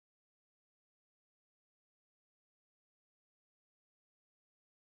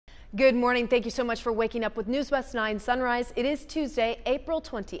Good morning. Thank you so much for waking up with News West 9 Sunrise. It is Tuesday, April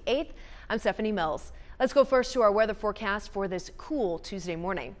 28th. I'm Stephanie Mills. Let's go first to our weather forecast for this cool Tuesday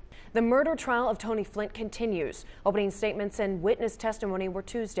morning. The murder trial of Tony Flint continues. Opening statements and witness testimony were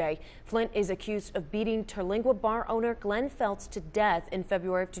Tuesday. Flint is accused of beating Terlingua bar owner Glenn Felts to death in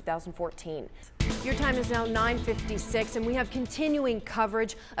February of 2014. Your time is now 9:56 and we have continuing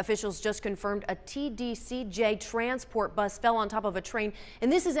coverage. Officials just confirmed a TDCJ transport bus fell on top of a train,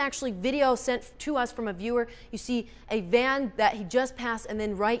 and this is actually video sent to us from a viewer. You see a van that he just passed, and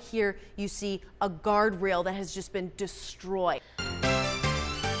then right here you see a guardrail that has just been destroyed.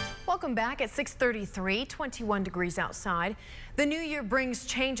 Welcome back at 6:33, 21 degrees outside. The new year brings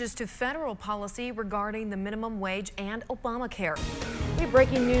changes to federal policy regarding the minimum wage and Obamacare. We have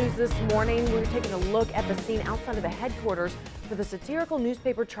breaking news this morning. We're taking a look at the scene outside of the headquarters for the satirical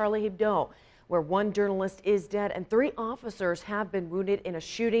newspaper Charlie Hebdo, where one journalist is dead and 3 officers have been wounded in a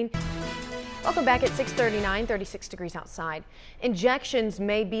shooting. Welcome back at 6:39, 36 degrees outside. Injections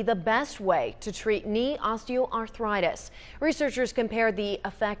may be the best way to treat knee osteoarthritis. Researchers compared the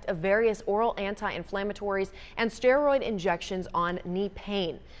effect of various oral anti-inflammatories and steroid injections on knee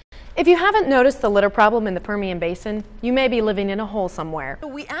pain. If you haven't noticed the litter problem in the Permian Basin, you may be living in a hole somewhere.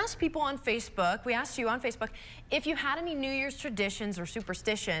 We asked people on Facebook, we asked you on Facebook, if you had any New Year's traditions or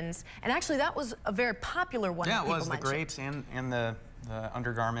superstitions, and actually that was a very popular one. Yeah, it was the grapes and the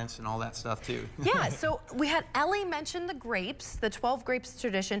undergarments and all that stuff too. Yeah, so we had Ellie mention the grapes, the 12 grapes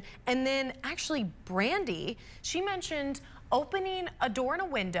tradition, and then actually Brandy, she mentioned opening a door and a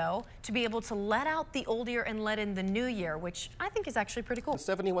window to be able to let out the old year and let in the new year, which I think is actually pretty cool.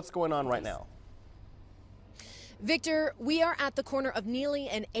 Stephanie, what's going on right now? Victor, we are at the corner of Neely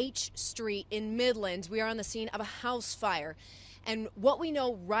and H Street in Midland. We are on the scene of a house fire. And what we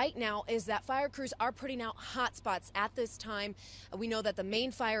know right now is that fire crews are putting out hot spots at this time. We know that the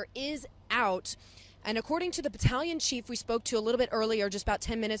main fire is out. And according to the battalion chief we spoke to a little bit earlier, just about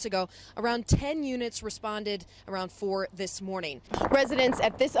 10 minutes ago, around 10 units responded around 4 this morning. Residents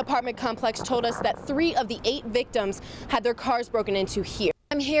at this apartment complex told us that 3 of the 8 victims had their cars broken into here.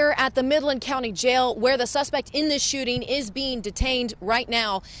 I'm here at the Midland County Jail where the suspect in this shooting is being detained right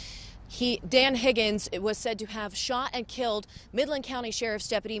now. Dan Higgins was said to have shot and killed Midland County Sheriff's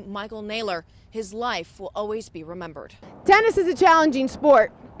Deputy Michael Naylor. His life will always be remembered. Tennis is a challenging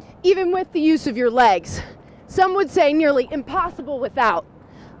sport, even with the use of your legs. Some would say nearly impossible without,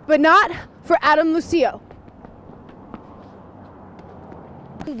 but not for Adam Lucio.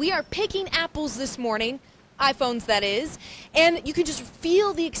 We are picking apples this morning. iPhones, that is, and you can just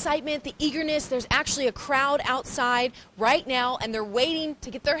feel the excitement, the eagerness. There's actually a crowd outside right now, and they're waiting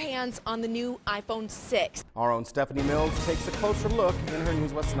to get their hands on the new iPhone 6. Our own Stephanie Mills takes a closer look in her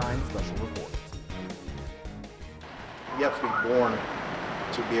News West 9 special report. You have to be born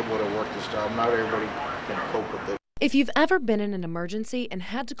to be able to work this job. Not everybody can cope with it. If you've ever been in an emergency and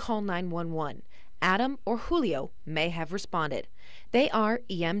had to call 911, Adam or Julio may have responded. They are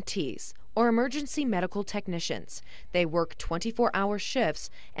EMTs, or emergency medical technicians. They work 24-hour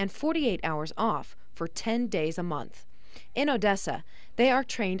shifts and 48 hours off for 10 days a month. In Odessa, they are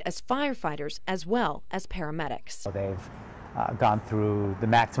trained as firefighters as well as paramedics. They've gone through the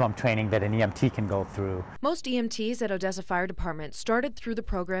maximum training that an EMT can go through. Most EMTs at Odessa Fire Department started through the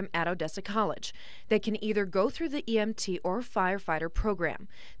program at Odessa College. They can either go through the EMT or firefighter program.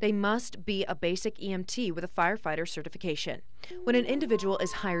 They must be a basic EMT with a firefighter certification. When an individual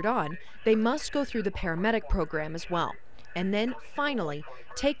is hired on, they must go through the paramedic program as well. And then finally,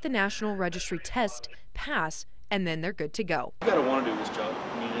 take the National Registry test, pass, and then they're good to go. You gotta want to do this job.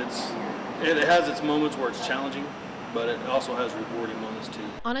 I mean, it has its moments where it's challenging, but it also has rewarding moments too.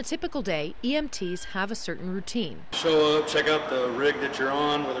 On a typical day, EMTs have a certain routine. Show up, check out the rig that you're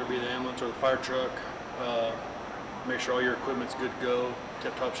on, whether it be the ambulance or the fire truck, make sure all your equipment's good to go,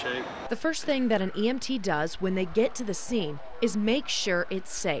 tip-top shape. The first thing that an EMT does when they get to the scene is make sure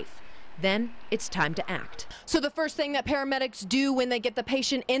it's safe. Then it's time to act. So the first thing that paramedics do when they get the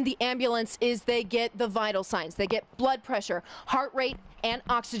patient in the ambulance is they get the vital signs. They get blood pressure, heart rate, and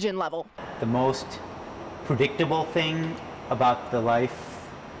oxygen level. The most predictable thing about the life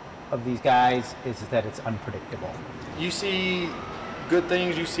of these guys is that it's unpredictable. You see good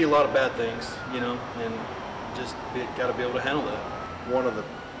things, you see a lot of bad things, you know, and just gotta be able to handle that. One of the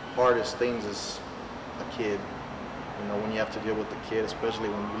hardest things is a kid. You know, when you have to deal with the kid, especially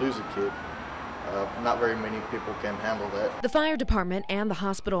when you lose a kid, not very many people can handle that. The fire department and the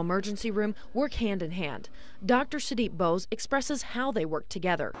hospital emergency room work hand in hand. Dr. Sudeep Bose expresses how they work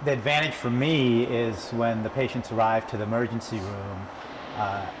together. The advantage for me is when the patients arrive to the emergency room,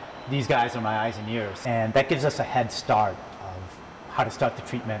 these guys are my eyes and ears, and that gives us a head start of how to start the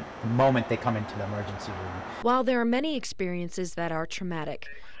treatment the moment they come into the emergency room. While there are many experiences that are traumatic,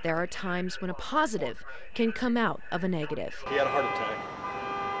 there are times when a positive can come out of a negative. He had a heart attack,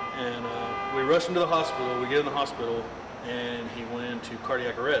 and we rushed him to the hospital. We get in the hospital, and he went into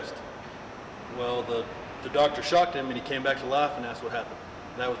cardiac arrest. Well, the doctor shocked him, and he came back to life and asked what happened.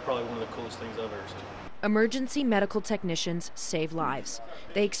 That was probably one of the coolest things I've ever seen. Emergency medical technicians save lives.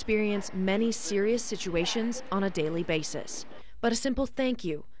 They experience many serious situations on a daily basis. But a simple thank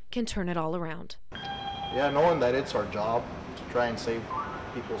you can turn it all around. Yeah, knowing that it's our job to try and save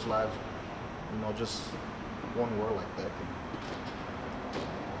people's lives, just one word like that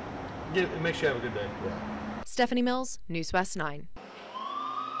It makes you have a good day. yeah. Stephanie Mills, News West 9.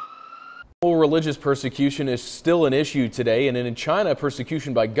 Religious persecution is still an issue today, and in China,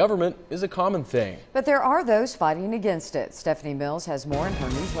 persecution by government is a common thing. But there are those fighting against it. Stephanie Mills has more in her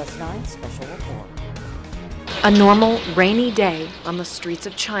News West 9 special report. A normal, rainy day on the streets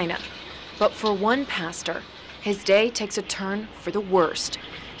of China. But for one pastor, his day takes a turn for the worst.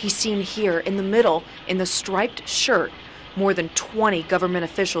 He's seen here in the middle in the striped shirt. More than 20 government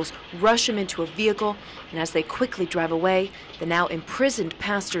officials rush him into a vehicle, and as they quickly drive away, the now imprisoned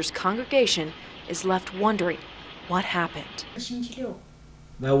pastor's congregation is left wondering what happened.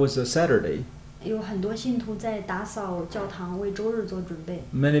 That was a Saturday. 有很多信徒在打扫教堂，为周日做准备。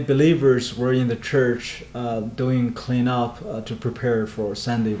 Many believers were in the church doing cleanup to prepare for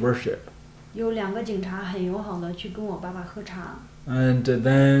Sunday worship. 有2个警察很友好的去跟我爸爸喝茶。 And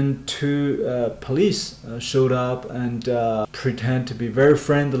then 2 police showed up and pretend to be very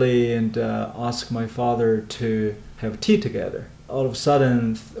friendly and ask my father to have tea together. All of a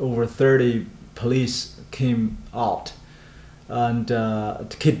sudden, over 30 police came out and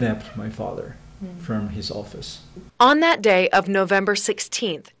kidnapped my father from his office. On that day of November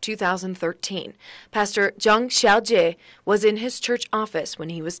 16th, 2013, Pastor Zhang Xiaojie was in his church office when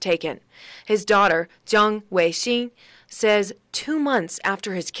he was taken. His daughter, Zhang Weixing, says 2 months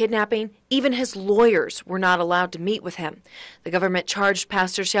after his kidnapping, even his lawyers were not allowed to meet with him. The government charged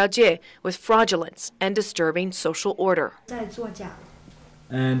Pastor Xiaojie with fraudulence and disturbing social order. 在作假。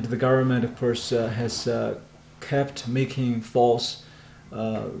 And the government, of course, has kept making false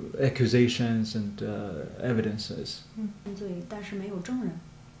accusations and evidences. 但是没有证人。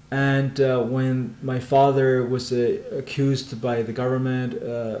 And when my father was accused by the government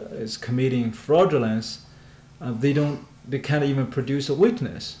as committing fraudulence, they can't even produce a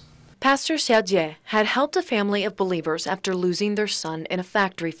witness. Pastor Xiaojie had helped a family of believers after losing their son in a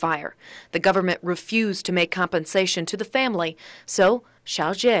factory fire. The government refused to make compensation to the family, so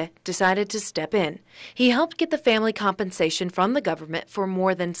Xiaojie decided to step in. He helped get the family compensation from the government for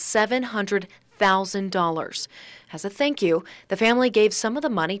more than $700,000. As a thank you, the family gave some of the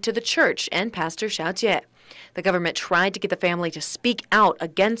money to the church and Pastor Xiaojie. The government tried to get the family to speak out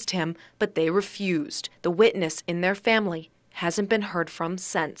against him, but they refused. The witness in their family hasn't been heard from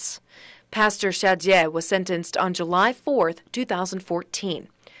since. Pastor Xiaojie was sentenced on July 4th, 2014,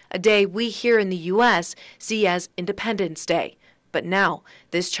 a day we here in the U.S. see as Independence Day. But now,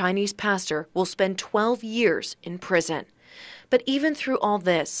 this Chinese pastor will spend 12 years in prison. But even through all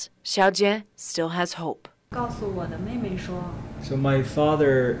this, Xiaojie still has hope. 告诉我的妹妹说， So my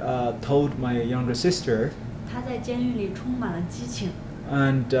father told my younger sister, 她在监狱里充满了激情。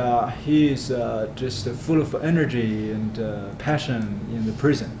 and he is just full of energy and passion in the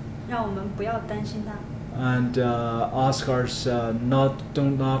prison. 让我们不要担心他， And ask us not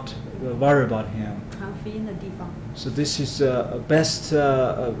worry about him. 传福音的地方， So this is best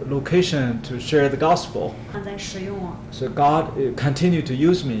location to share the gospel. 他在使用我。 So God continue to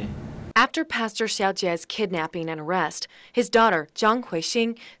use me. After Pastor Xiaojie's kidnapping and arrest, his daughter, Zhang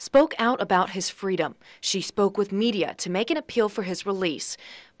Huixing, spoke out about his freedom. She spoke with media to make an appeal for his release.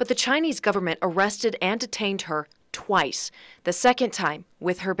 But the Chinese government arrested and detained her twice, the second time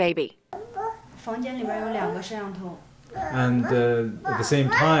with her baby. 房间里边有2个摄像头。 And at the same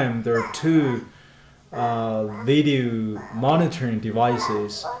time, there are 2 video monitoring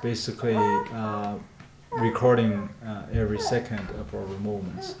devices, basically recording every second of our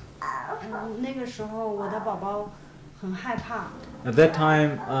movements. 那个时候我的宝宝很害怕。 At that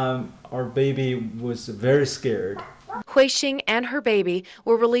time, our baby was very scared. Huixing and her baby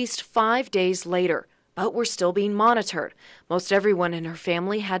were released 5 days later, but were still being monitored. Most everyone in her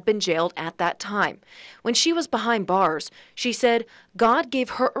family had been jailed at that time. When she was behind bars, she said God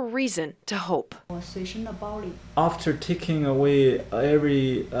gave her a reason to hope. 我随身的包里， After taking away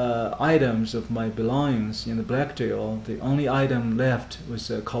every items of my belongings in the black jail, the only item left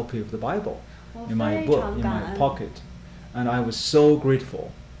was a copy of the Bible in my book, in my pocket. And I was so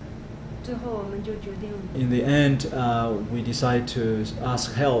grateful. 最后我们就决定 In the end, we decided to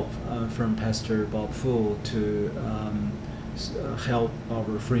ask help from Pastor Bob Fu to help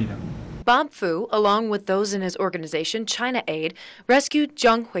our freedom. Bob Fu, along with those in his organization, China Aid, rescued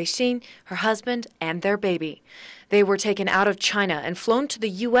Zhang Huixing, her husband, and their baby. They were taken out of China and flown to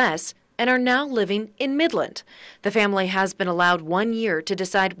the U.S. and are now living in Midland. The family has been allowed 1 year to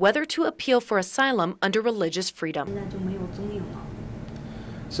decide whether to appeal for asylum under religious freedom. 现在就没有踪影了。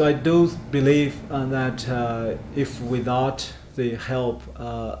 So I do believe that if without the help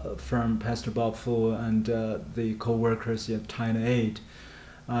from Pastor Bob Fu and the co-workers at China Aid,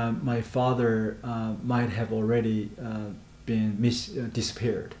 my father might have already been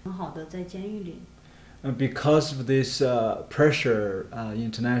disappeared. 很好的在监狱里。 Because of this pressure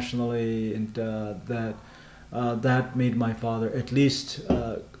internationally, and that made my father at least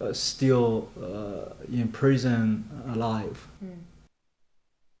still in prison alive.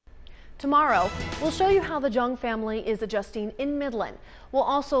 Tomorrow, we'll show you how the Zhang family is adjusting in Midland. We'll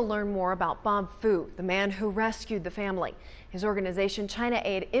also learn more about Bob Fu, the man who rescued the family. His organization, China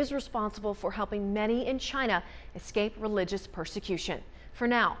Aid, is responsible for helping many in China escape religious persecution. For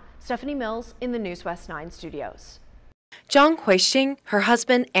now, Stephanie Mills in the News West 9 studios. Zhang Huixing, her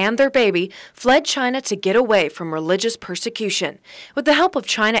husband, and their baby fled China to get away from religious persecution. With the help of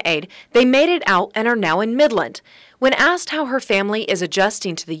China Aid, they made it out and are now in Midland. When asked how her family is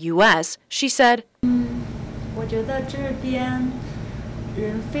adjusting to the U.S., she said, 我觉得这边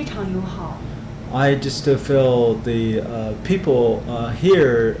人非常友好。 I just feel the people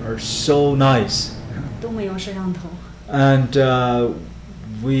here are so nice. 都没有摄像头。 And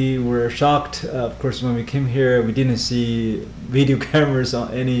we were shocked, of course, when we came here. We didn't see video cameras on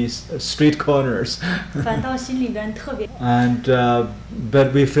any street corners. 反倒心里边特别。 And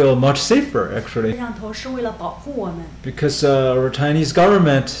but we feel much safer actually. 摄像头是为了保护我们。 Because our Chinese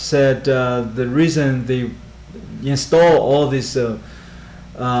government said the reason they install all these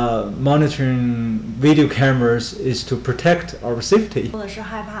monitoring video cameras is to protect our safety. 说的是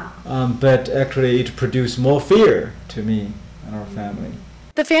害怕。 But actually, it produced more fear to me and our family.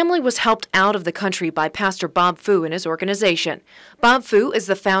 The family was helped out of the country by Pastor Bob Fu and his organization. Bob Fu is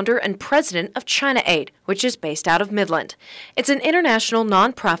the founder and president of China Aid, which is based out of Midland. It's an international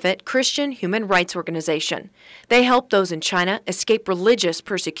nonprofit Christian human rights organization. They help those in China escape religious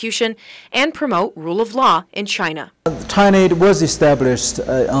persecution and promote rule of law in China. China Aid was established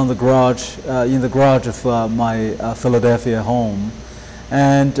in the garage of my Philadelphia home,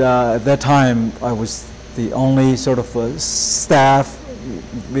 and at that time I was the only sort of staff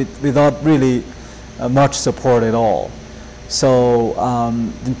without really much support at all. So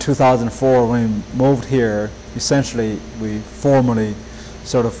in 2004, when we moved here, essentially we formally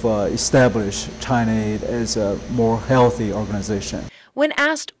sort of established China Aid as a more healthy organization. When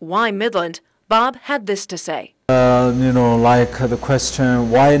asked why Midland, Bob had this to say. Like the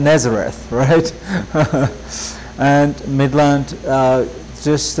question, why Nazareth, right? And Midland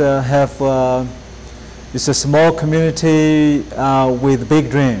just have it's a small community with big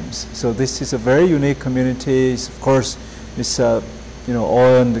dreams. So this is a very unique community. Of course, it's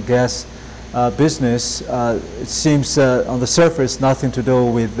oil and gas business. It seems on the surface nothing to do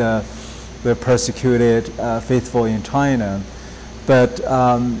with the persecuted faithful in China, but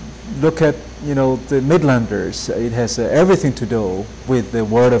look at the Midlanders. It has everything to do with the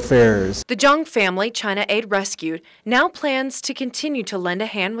world affairs. The Zhang family China Aid rescued now plans to continue to lend a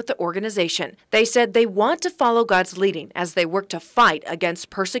hand with the organization. They said they want to follow God's leading as they work to fight against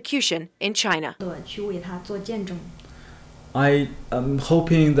persecution in China. 去为他做见证。 I am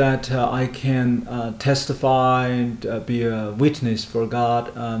hoping that I can testify and be a witness for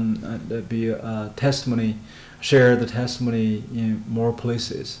God and be a testimony, share the testimony in more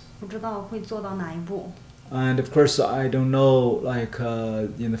places. 不知道会做到哪一步。 And of course, I don't know, like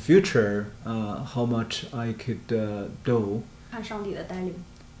in the future, how much I could do. 看上帝的带领。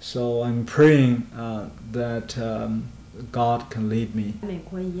 So I'm praying that God can lead me, 美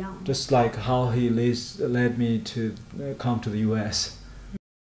国一样。 just like how He led me to come to the U.S.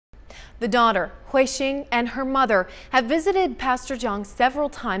 The daughter, Huixing, and her mother have visited Pastor Zhang several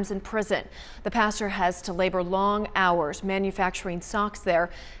times in prison. The pastor has to labor long hours manufacturing socks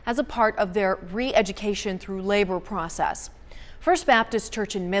there as a part of their re-education through labor process. First Baptist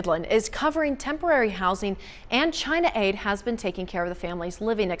Church in Midland is covering temporary housing, and China Aid has been taking care of the family's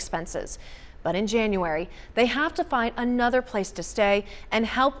living expenses. But in January, they have to find another place to stay and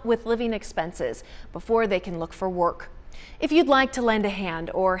help with living expenses before they can look for work. If you'd like to lend a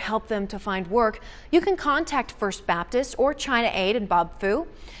hand or help them to find work, you can contact First Baptist or China Aid and Bob Fu.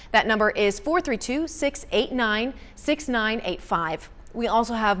 That number is 432-689-6985. We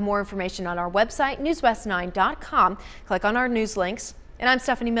also have more information on our website, newswest9.com. Click on our news links. And I'm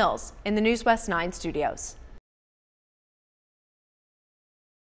Stephanie Mills in the News West 9 studios.